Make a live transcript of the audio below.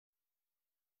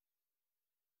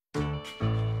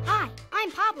Hi,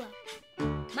 I'm Pablo.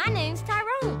 My name's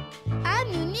Tyrone. I'm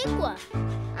Uniqua.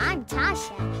 I'm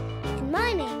Tasha. And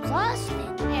my name's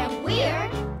Austin. And we're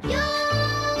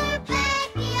your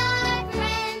backyard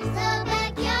friends, the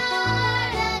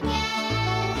Backyardigans.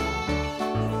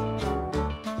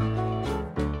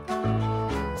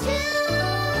 Together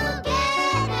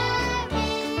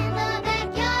in the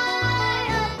backyard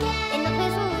again. In the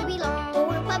place where we belong. Oh,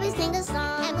 we'll probably sing a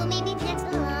song. And we'll maybe dance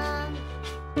along.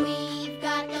 We've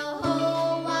got the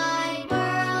whole wide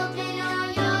world in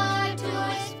our yard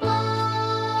to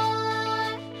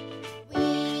explore.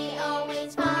 We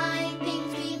always find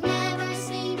things we've never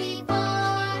seen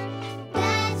before.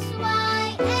 That's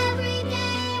why every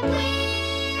day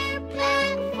we're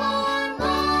back for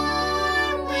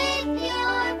more with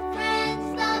your friends,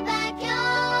 the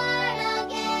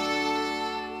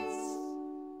Backyardigans.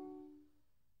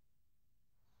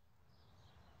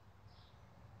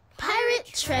 Pirate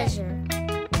treasure.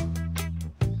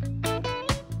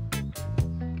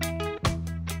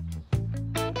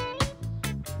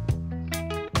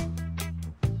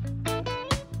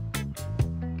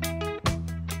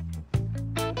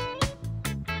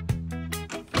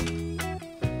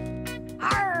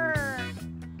 Arr!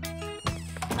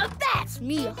 That's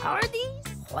me, Hardee's.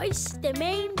 Hoist the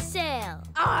mainsail.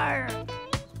 Arr!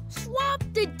 Swap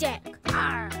the deck.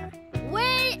 Arr!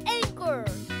 Weigh anchor.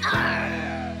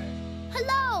 Arr!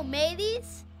 Hello,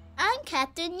 mateys. I'm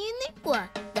Captain Uniqua,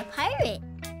 the pirate.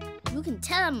 You can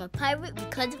tell I'm a pirate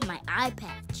because of my eye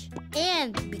patch.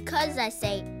 And because I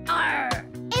say, arr!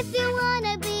 If you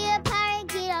wanna be a pirate,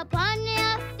 get up on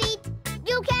your feet.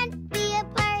 You can't be a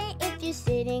pirate if you're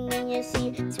sitting in your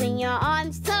seat. Swing your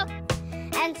arms tall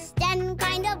and stand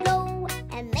kind of low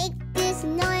and make this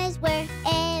noise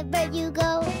wherever you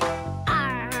go.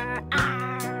 Arr,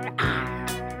 arr, arr.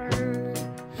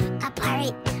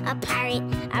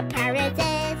 A pirate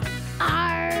says,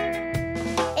 arr.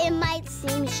 It might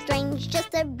seem strange,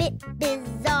 just a bit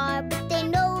bizarre, but they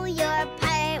know you're a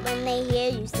pirate when they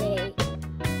hear you say,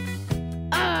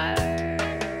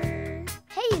 arr.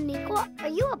 Hey, Uniqua, are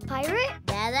you a pirate?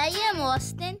 That I am,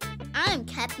 Austin. I'm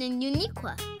Captain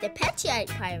Uniqua, the Backyard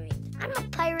pirate. I'm a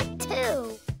pirate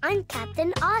too. I'm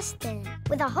Captain Austin,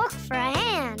 with a hook for a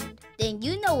hand. Then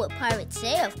you know what pirates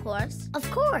say, of course.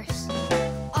 Of course.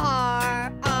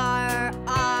 Arr, arr,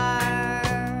 arr.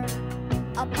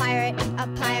 A pirate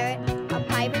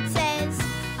says,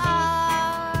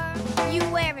 arr. You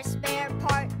wear a spare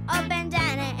part, a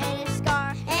bandana and a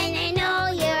scarf. And they know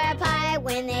you're a pirate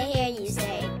when they hear you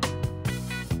say,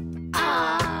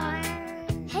 arr.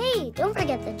 Hey, don't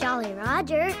forget the Jolly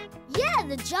Roger. Yeah,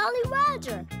 the Jolly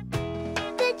Roger.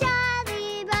 The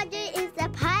Jolly Roger is the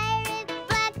pirate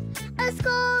flag, a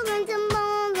skull and some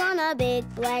bones on a big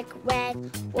black rag.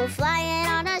 We'll fly it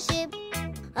on a ship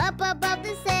up above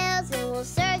the sails, and we'll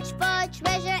search for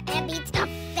treasure and be tough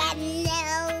as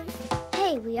nails.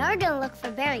 Hey, we are gonna look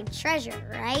for buried treasure,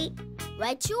 right?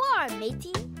 Right you are,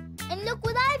 matey. And look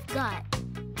what I've got.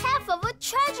 Half of a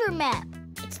treasure map.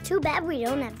 It's too bad we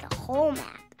don't have the whole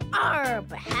map. Arr,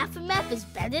 but half a map is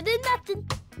better than nothing.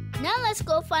 Now let's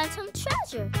go find some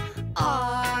treasure.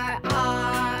 Arr,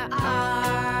 arr,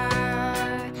 arr.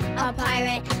 A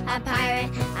pirate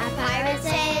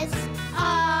says,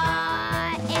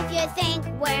 arr. If you think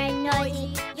we're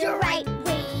noisy, you're right,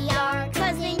 we are.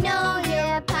 'Cause they know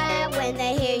you're a pirate when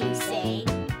they hear you say,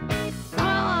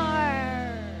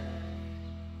 arr.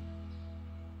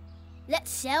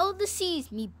 Let's sail the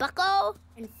seas, me bucko.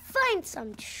 And find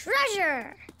some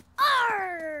treasure.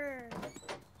 Arr!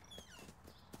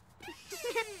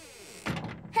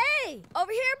 Hey,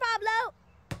 over here, Pablo.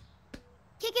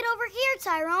 Kick it over here,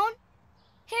 Tyrone.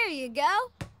 Here you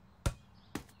go.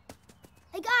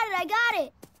 I got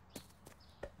it.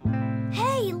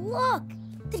 Hey, look,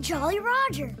 the Jolly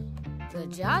Roger. The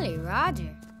Jolly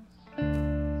Roger?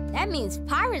 That means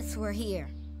pirates were here.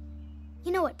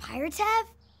 You know what pirates have?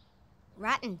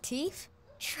 Rotten teeth?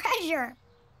 Treasure.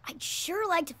 I'd sure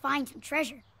like to find some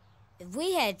treasure. If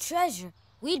we had treasure,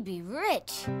 we'd be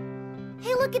rich.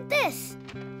 Hey, look at this.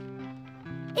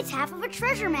 It's half of a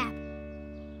treasure map.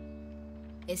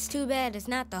 It's too bad it's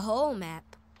not the whole map.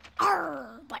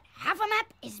 Arr, but half a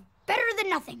map is better than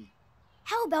nothing.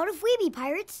 How about if we be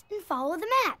pirates and follow the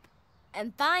map?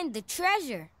 And find the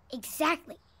treasure.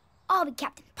 Exactly. I'll be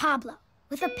Captain Pablo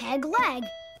with a peg leg.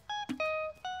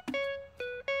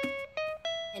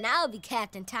 And I'll be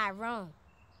Captain Tyrone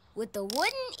with the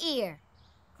wooden ear.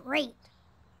 Great.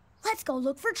 Let's go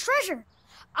look for treasure.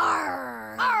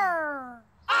 Arr! Arr!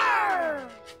 Arr!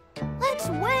 Let's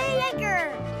weigh anchor.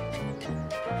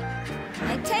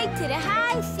 And take to the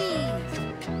high seas.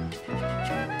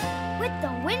 With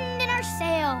the wind in our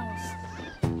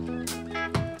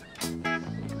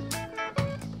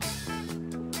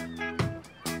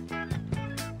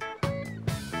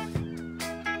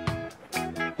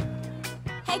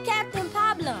Hey, Captain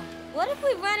Pablo, what if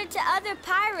we run into other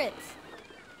pirates?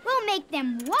 We'll make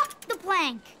them walk the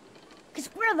plank. Because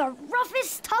we're the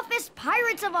roughest, toughest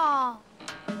pirates of all.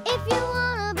 If you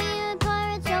wanna be a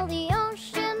pirate, sail the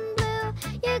ocean blue.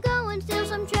 You go and steal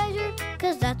some treasure,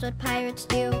 'cause that's what pirates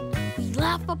do. We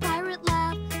laugh a pirate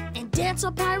laugh and dance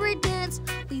a pirate dance.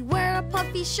 We wear a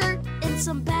puffy shirt and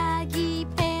some baggy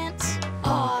pants.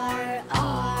 R,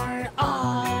 R,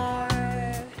 R.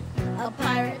 A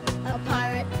pirate, a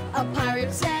pirate, a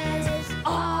pirate says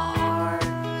R.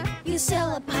 You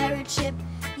sail a pirate ship,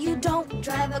 you don't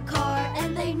drive a car,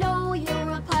 and they know you're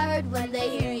a pirate when they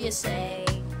hear you say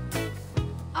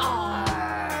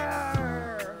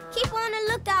R. Keep on the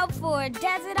lookout for a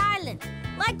desert island,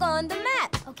 like on the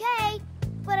map. Okay,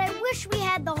 but I wish we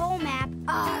had the whole map.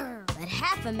 Arr, but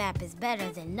half a map is better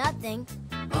than nothing.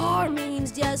 R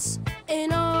means yes,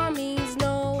 and R means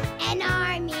no. And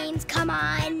R means come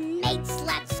on, mates,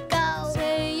 let's go.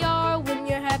 Say R when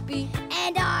you're happy,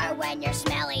 And R when you're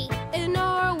smelly. and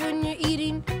R when you're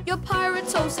eating your pirate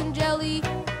toast and jelly.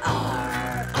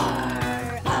 R,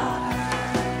 R,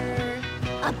 R.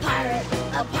 A pirate,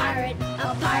 a pirate,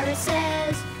 a pirate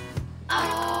says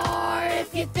R.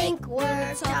 If you think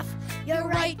we're tough, you're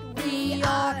right, we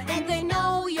are. And they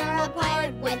know you're a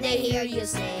pirate when they hear you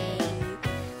say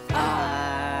R.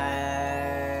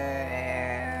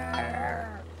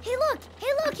 Hey, look!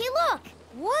 Hey, look! Hey, look!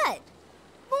 What?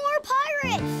 More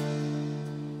pirates!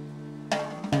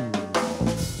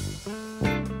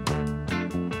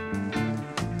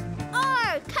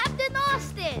 Captain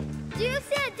Austin, do you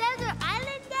see a desert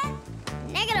island yet?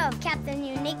 Negative, Captain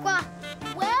Uniqua.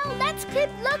 Well, let's keep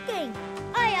looking.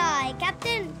 Aye, aye,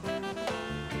 Captain.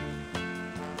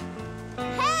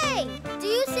 Hey, do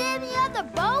you see any other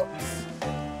boats?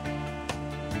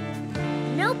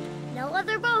 Nope, no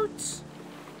other boats.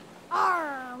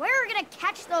 Arr, we're gonna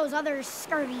catch those other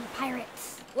scurvy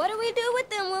pirates. What do we do with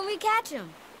them when we catch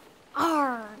them?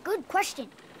 Arr, good question.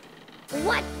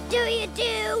 What do you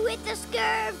do with the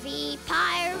scurvy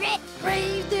pirate?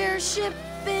 Brave their ship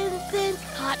and then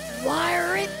hot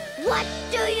wire it. What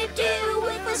do you do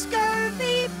with the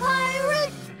scurvy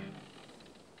pirate?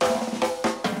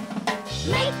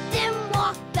 Make them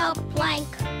walk the plank.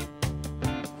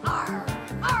 Arr,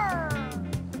 arr,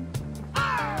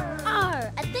 arr.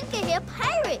 Arr, I think I hear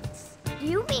pirates. Do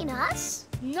you mean us?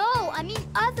 No, I mean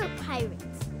other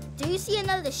pirates. Do you see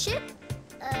another ship?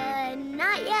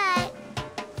 Not yet.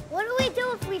 What do we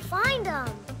do if we find them?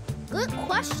 Good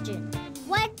question.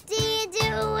 What do you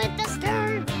do with the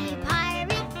scurvy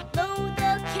pirate? Load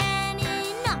the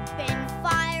cannon up and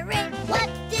fire it. What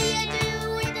do you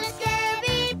do with the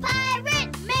scurvy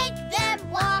pirate? Make them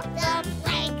walk the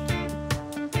plank.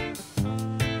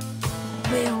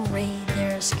 We'll raid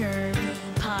their scurvy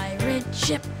pirate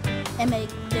ship and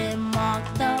make them walk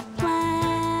the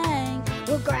plank.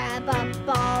 We'll grab up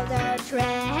all their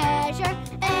treasure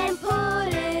and put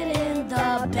it in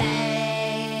the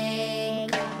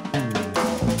bank.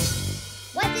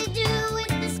 What to do with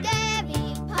the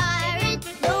scurvy pirate?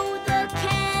 Load the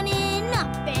cannon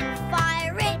up and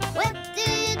fire it. What do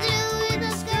you do with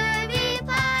the scurvy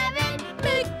pirate?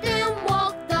 Make them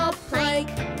walk the plank.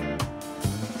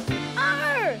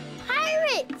 Arr!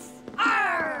 Pirates!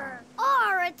 Arr!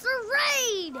 Arr, it's a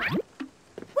raid!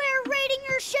 We're raiding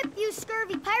your ship, you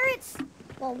scurvy pirates!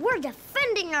 Well, we're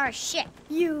defending our ship,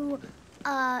 you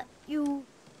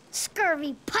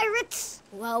scurvy pirates!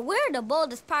 Well, we're the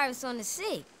boldest pirates on the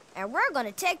sea, and we're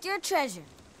gonna take your treasure.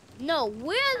 No,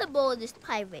 we're the boldest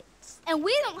pirates, and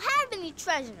we don't have any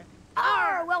treasure.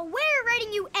 Arr, well, we're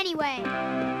raiding you anyway!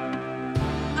 Arr!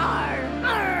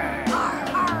 Arr! Arr!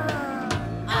 Arr!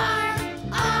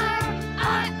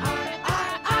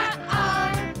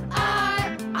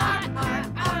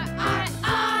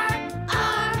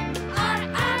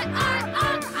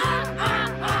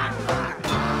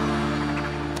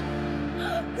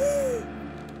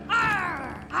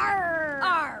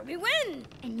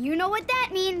 You know what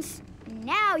that means.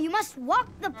 Now you must walk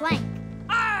the plank.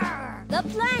 Arr! The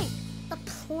plank! The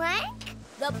plank?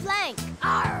 The plank!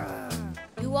 Arr!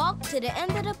 You walk to the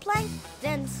end of the plank,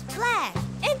 then splash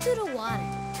into the water.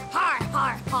 Har,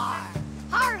 har, har!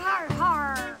 Har, har,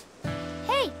 har!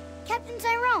 Hey, Captain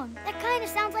Tyrone, that kind of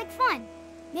sounds like fun.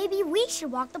 Maybe we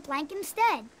should walk the plank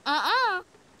instead.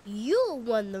 You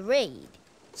won the raid,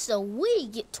 so we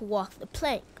get to walk the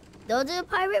plank. Those are the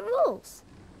pirate rules.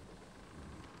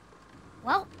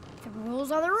 Well, the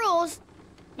rules are the rules.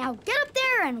 Now get up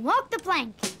there and walk the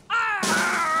plank.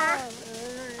 Arr!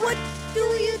 What do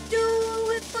you do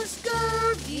with the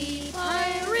scurvy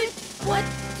pirate? What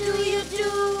do you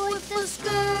do with the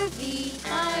scurvy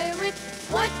pirate?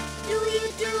 What do you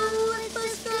do with the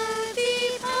scurvy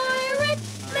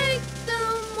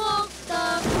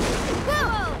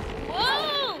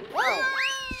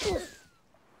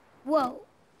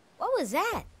was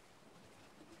that?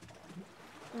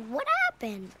 What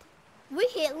happened? We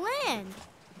hit land.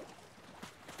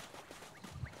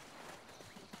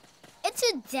 It's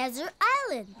a desert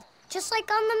island. Just like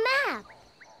on the map.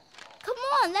 Come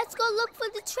on, let's go look for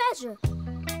the treasure.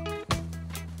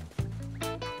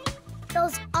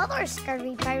 Those other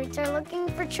scurvy pirates are looking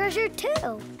for treasure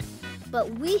too. But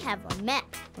we have a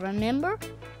map, remember?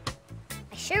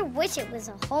 I sure wish it was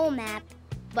a whole map.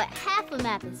 But half a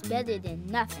map is better than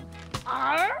nothing.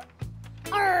 Arr!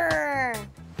 Arr!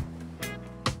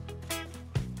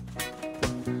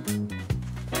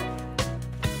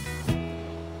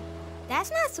 That's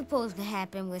not supposed to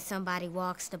happen when somebody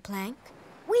walks the plank.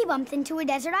 We bumped into a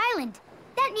desert island.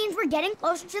 That means we're getting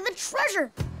closer to the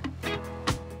treasure.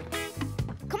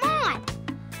 Come on!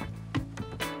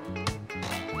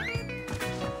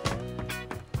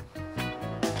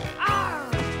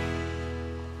 Arr!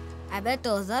 I bet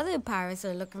those other pirates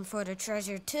are looking for the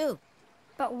treasure too.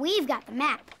 But we've got the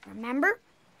map, remember?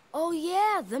 Oh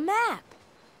yeah, the map.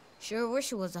 Sure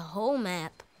wish it was a whole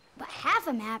map. But half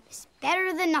a map is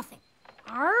better than nothing.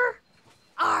 Arr!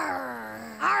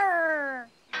 Arr! Arr!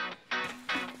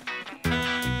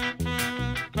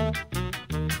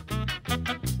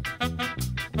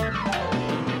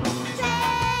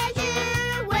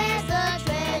 Treasure, where's the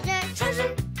treasure?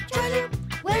 Treasure! Treasure!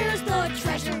 Where's the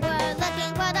treasure? We're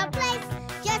looking for the place,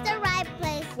 just the right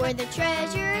place. Where the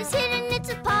treasure is hidden, it's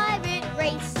a pirate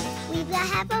race. We've got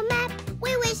half a map,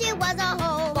 we wish it was a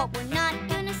whole. But we're not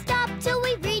gonna stop till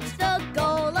we reach the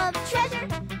goal of treasure.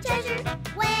 Treasure,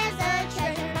 where's the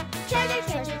treasure? Treasure,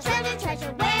 treasure, treasure,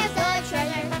 treasure, where's the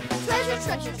treasure? Treasure,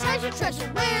 treasure, treasure, treasure,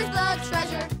 where's the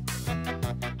treasure?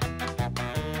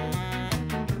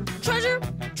 Treasure,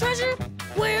 treasure,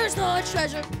 where's the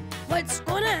treasure? What's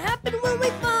gonna happen when we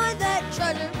find that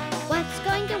treasure? What's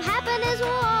going to happen is we'll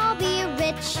all be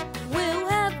rich. We'll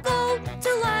have gold to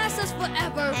last us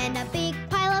forever. And a big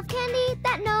pile of candy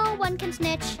that no one can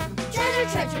snitch. Treasure,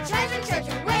 treasure, treasure,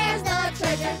 treasure, where's the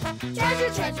treasure? Treasure,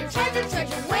 treasure, treasure,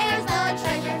 treasure, where's the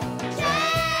treasure?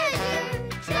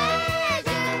 Treasure,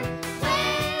 treasure,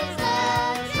 where's the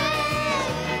treasure?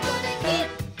 Gonna keep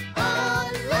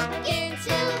on looking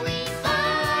till we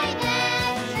find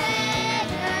that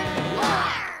treasure.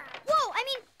 Whoa, I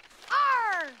mean,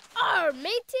 arr! Arr,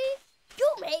 matey, you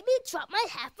made me drop my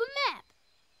half a map.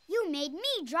 You made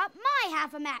me drop my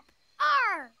half a map.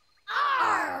 Arr!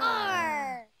 Arr!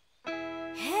 Arr!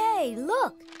 Hey,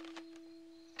 look.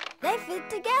 They fit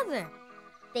together.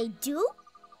 They do?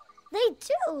 They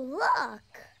do, look.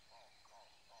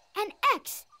 An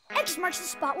X. X marks the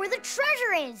spot where the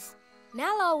treasure is.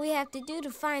 Now all we have to do to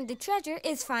find the treasure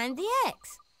is find the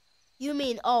X. You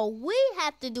mean all we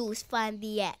have to do is find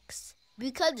the X?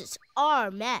 Because it's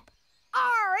our map.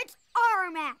 Arr, it's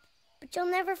our map. But you'll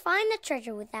never find the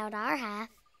treasure without our half.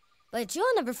 But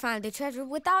you'll never find the treasure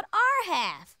without our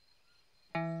half.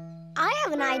 I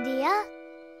have an idea.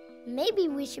 Maybe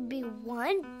we should be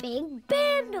one big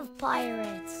band of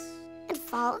pirates and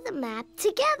follow the map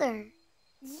together.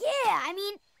 Yeah, I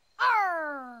mean,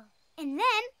 arr! And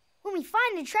then, when we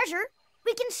find the treasure,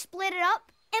 we can split it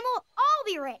up and we'll all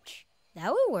be rich.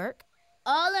 That would work.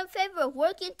 All in favor of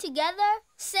working together,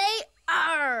 say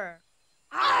arr.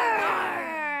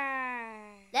 Arr!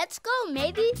 Let's go,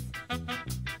 mateys.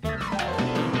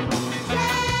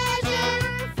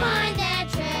 Treasure, find that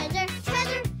treasure.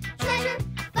 Treasure, treasure,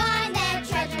 find that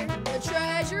treasure. The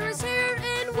treasure is here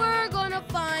and we're gonna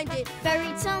find it.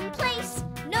 Buried someplace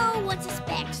no one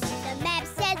suspects. The map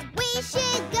says we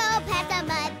should go past the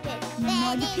mud pit.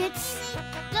 Mud pits?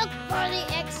 Look for the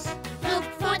X. Look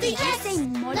for the Did you X. say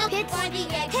mud Look pits? for the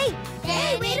X. Hey,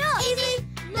 Then wait it's up. easy.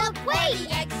 Look for the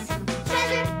X.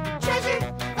 Treasure, treasure,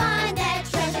 find that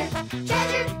treasure.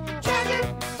 Treasure, treasure,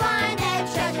 find that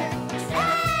treasure.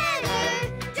 Treasure,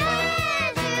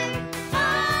 treasure,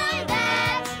 find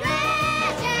that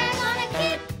treasure. Gonna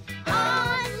keep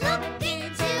on looking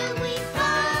till we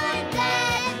find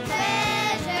that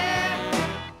treasure.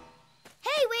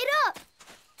 Hey, wait up!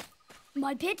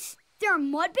 Mud pits? There are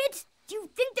mud pits? Do you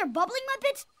think they're bubbling mud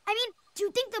pits? I mean, do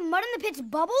you think the mud in the pits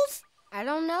bubbles? I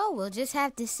don't know. We'll just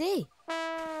have to see.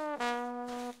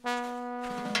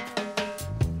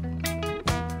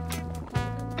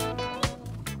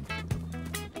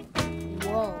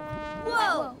 Whoa.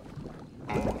 Whoa!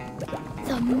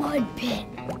 The mud pit.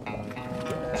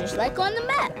 Just like on the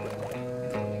map.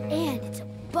 And it's a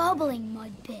bubbling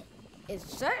mud pit. It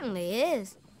certainly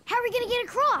is. How are we gonna get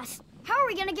across? How are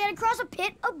we gonna get across a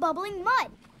pit of bubbling mud?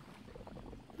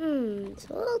 It's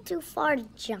a little too far to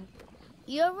jump.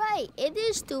 You're right, it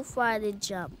is too far to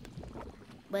jump.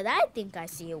 But I think I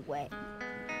see a way.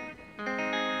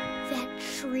 That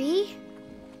tree?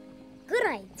 Good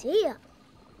idea.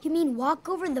 You mean walk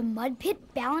over the mud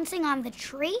pit balancing on the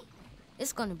tree?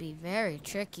 It's gonna be very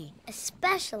tricky.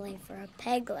 Especially for a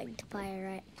peg-legged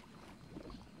pirate.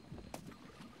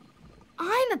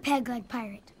 I'm a peg-leg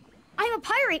pirate. I'm a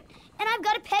pirate, and I've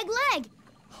got a peg leg.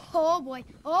 Oh, boy.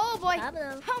 Oh, boy.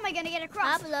 Pablo. How am I going to get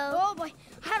across? Pablo. Oh, boy.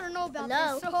 I don't know about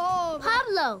Hello? this. Oh, boy.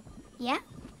 Pablo, Yeah?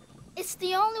 it's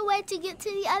the only way to get to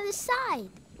the other side.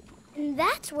 And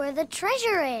that's where the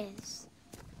treasure is.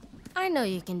 I know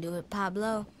you can do it,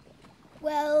 Pablo.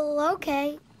 Well,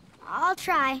 okay. I'll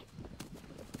try.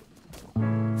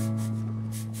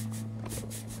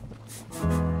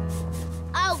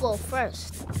 I'll go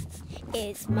first.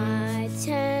 It's my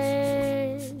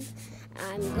turn.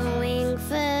 I'm going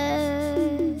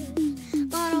first.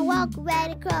 Gonna walk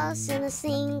right across in a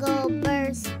single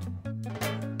burst.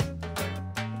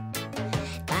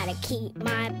 Gotta keep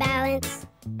my balance.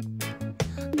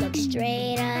 Look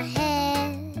straight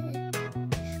ahead.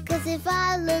 'Cause if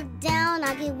I look down,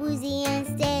 I'll get woozy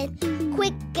instead.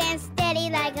 Quick and steady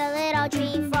like a little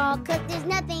tree frog. 'Cause there's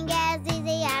nothing as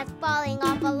easy as falling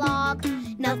off a log.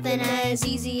 Nothing as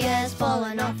easy as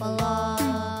falling off a log.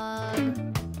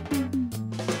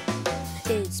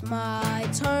 It's my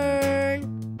turn.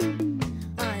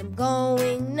 I'm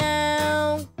going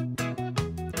now.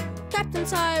 Captain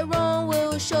Tyrone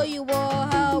will show you all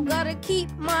how. Gotta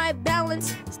keep my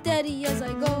balance steady as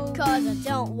I go. 'Cause I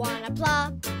don't wanna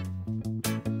plop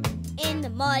in the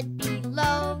mud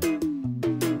below.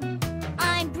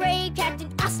 I'm brave,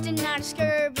 Captain Austin, not a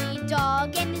scurvy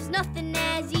dog. And there's nothing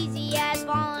as easy as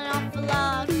falling off a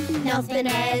log. Nothing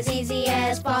as easy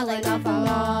as falling off a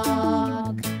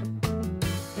log.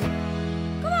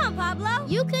 Come on, Pablo.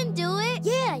 You can do it.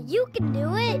 Yeah, you can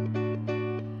do it.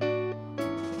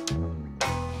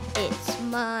 It's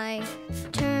my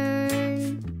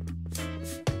turn.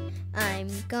 I'm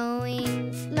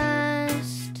going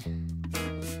last.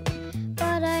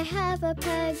 But I have a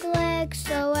peg leg,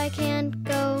 so I can't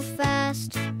go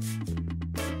fast.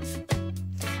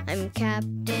 I'm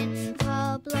Captain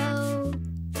Pablo.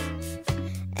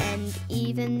 And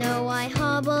even though I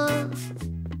hobble,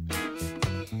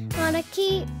 gotta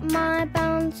keep my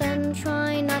balance and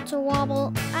try not to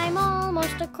wobble. I'm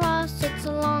almost across, it's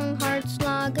a long, hard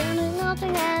slog. And there's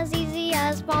nothing as easy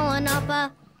as falling off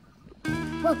a...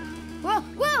 Whoa, whoa,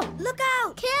 whoa! Look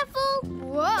out! Careful!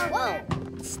 Whoa! Whoa!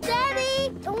 Steady!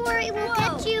 Don't worry, we'll Whoa.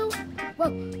 catch you. Whoa,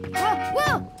 whoa,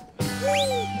 whoa!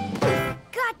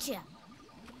 Gotcha!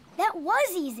 That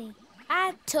was easy.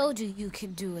 I told you you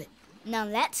could do it. Now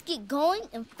let's get going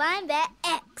and find that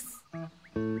X.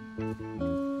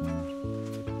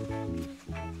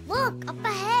 Look, up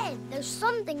ahead. There's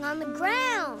something on the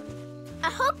ground.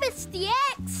 I hope it's the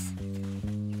X.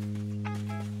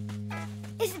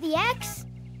 Is it the X?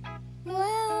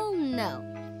 Well, no.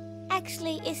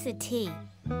 Actually, it's a T.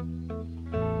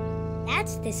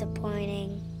 That's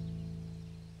disappointing.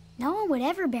 No one would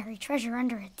ever bury treasure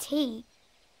under a T.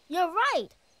 You're right.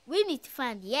 We need to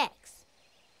find the X.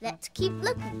 Let's keep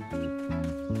looking.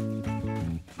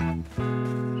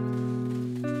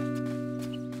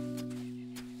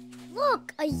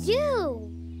 Look, a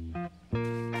U.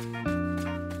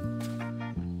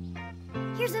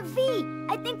 Here's a V.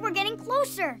 I think we're getting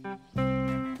closer.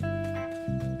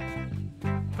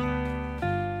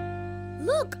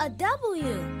 Look, a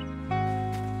W.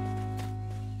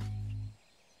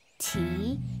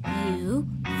 T-U-V.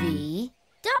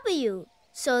 W.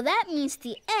 So that means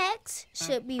the X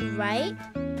should be right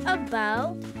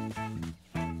about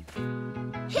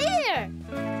here.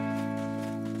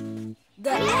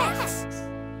 The X.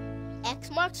 X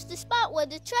marks the spot where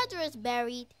the treasure is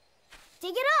buried.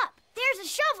 Dig it up. There's a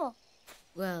shovel.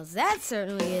 Well, that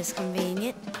certainly is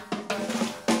convenient.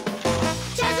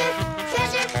 Treasure,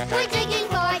 treasure, we're digging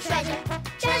for treasure.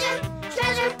 Treasure,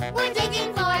 treasure, we're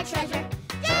digging for treasure.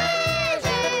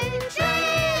 Treasure,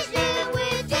 treasure,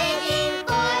 we're digging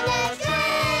for the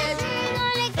treasure.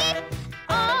 Gonna keep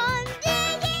on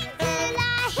digging till I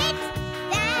hit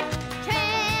that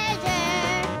treasure.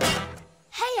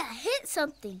 Hey, I hit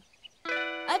something.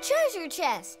 A treasure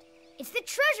chest. It's the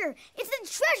treasure. It's the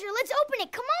treasure. Let's open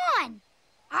it. Come on.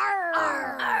 Arr.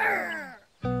 Arr, arr.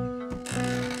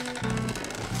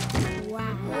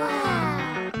 Wow.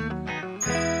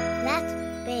 That's a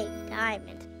big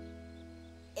diamond.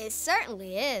 It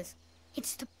certainly is.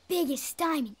 It's the biggest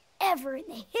diamond ever in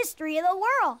the history of the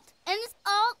world. And it's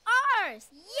all ours.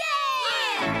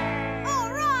 Yay!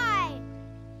 All right.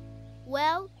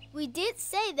 Well, we did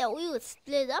say that we would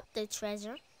split up the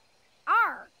treasure.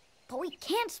 Arr. But we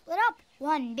can't split up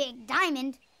one big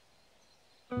diamond.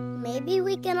 Maybe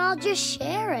we can all just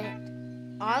share it.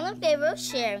 All in favor of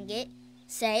sharing it,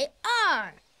 say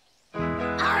R.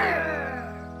 Arr!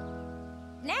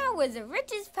 Now we're the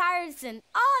richest pirates in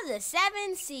all the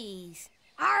 7 seas.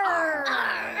 Arr!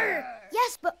 Arr!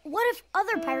 Yes, but what if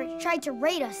other pirates tried to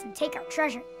raid us and take our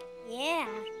treasure? Yeah.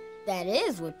 That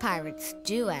is what pirates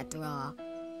do, after all.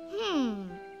 I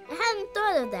hadn't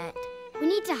thought of that. We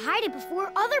need to hide it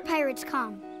before other pirates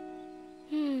come.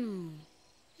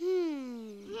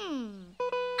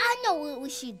 I know what we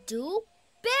should do.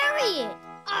 Bury it.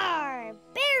 Arr!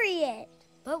 Bury it!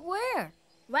 But where?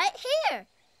 Right here.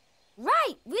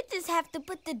 Right. We just have to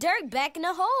put the dirt back in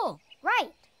the hole.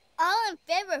 Right. All in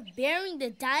favor of burying the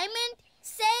diamond,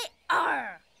 say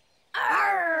R.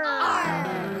 Arr! Arr!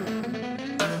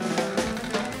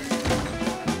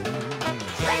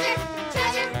 Treasure,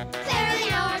 treasure,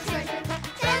 bury our treasure.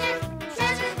 Treasure,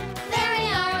 treasure, bury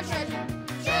our treasure.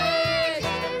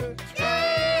 Treasure,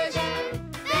 treasure,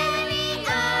 bury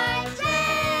our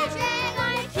treasure.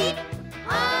 Gonna keep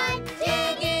on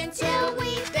digging till we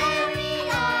bury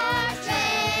our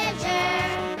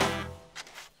treasure.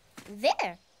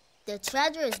 There. The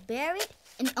treasure is buried,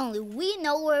 and only we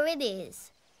know where it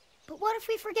is. But what if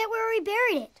we forget where we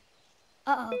buried it?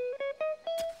 Uh-oh.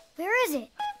 Where is it?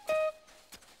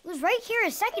 It was right here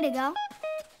a second ago.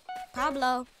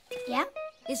 Pablo, Yeah?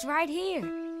 it's right here.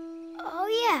 Oh,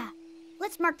 yeah.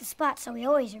 Let's mark the spot so we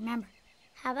always remember.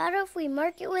 How about if we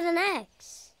mark it with an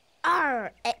X?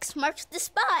 R. X marks the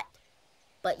spot.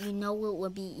 But you know what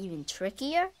would be even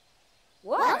trickier?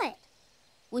 What?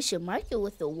 We should mark it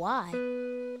with a Y.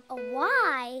 A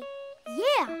Y?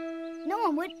 Yeah. No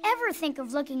one would ever think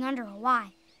of looking under a Y.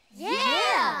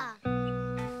 Yeah!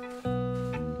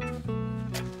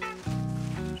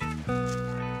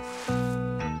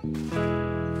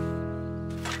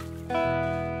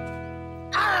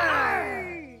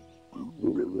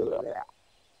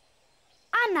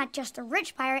 I'm not just a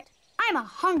rich pirate. I'm a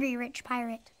hungry rich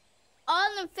pirate. All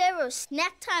in favor of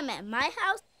snack time at my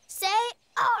house, say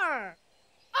R.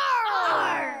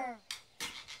 Arr!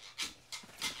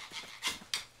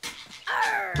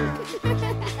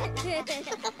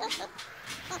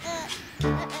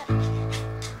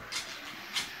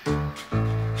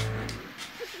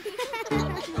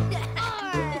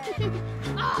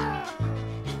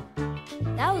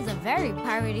 That was a very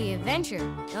piratey adventure,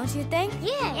 don't you think?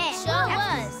 Yeah, Sure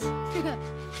was.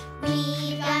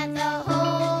 We got the whole